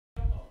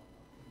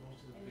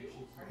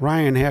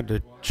Ryan had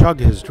to chug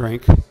his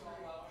drink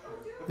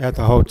at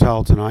the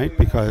hotel tonight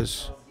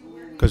because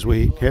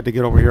we had to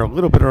get over here a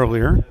little bit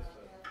earlier.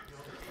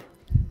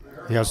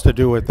 It has to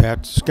do with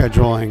that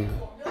scheduling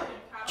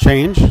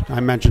change I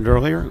mentioned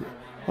earlier.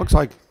 Looks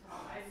like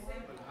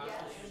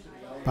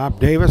Bob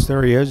Davis,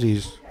 there he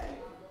is.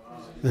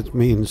 That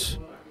means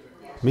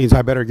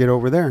I better get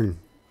over there and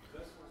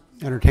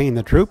entertain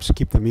the troops,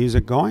 keep the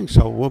music going.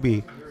 So we'll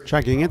be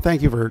checking in.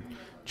 Thank you for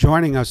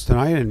joining us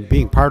tonight and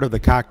being part of the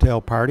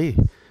cocktail party.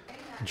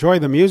 Enjoy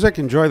the music,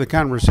 enjoy the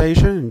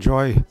conversation,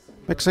 enjoy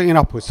mixing it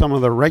up with some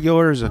of the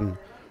regulars and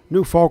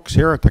new folks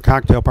here at the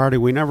cocktail party.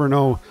 We never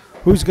know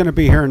who's going to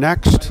be here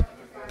next.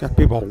 Got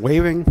people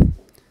waving.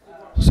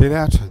 See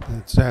that?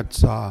 Is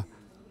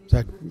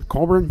that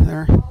Coburn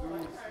there?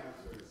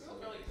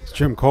 It's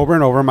Jim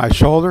Coburn over my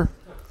shoulder.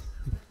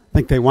 I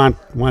think they want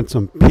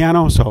some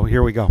piano, so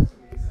here we go.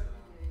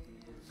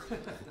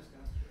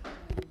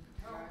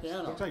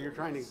 Piano. Looks like you're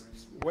trying to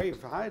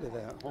wave hi to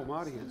that home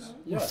audience.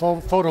 Yeah.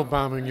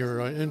 Photobombing your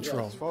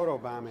intro. Yes,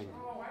 photobombing.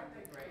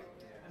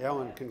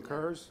 Ellen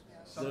concurs.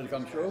 Did it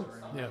come true?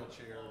 Yeah.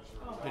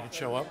 Did it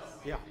show up?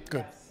 Yeah.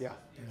 Good. Yeah.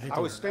 He I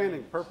can- was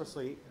standing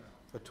purposely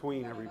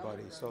between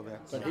everybody so that.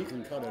 But he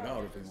can cut it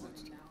out if he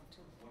wants to.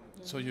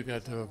 So you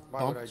got Why would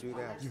bumped. I do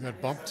that? You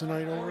got bumped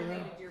tonight over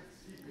there?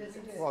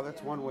 Well,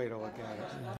 that's one way to look at it.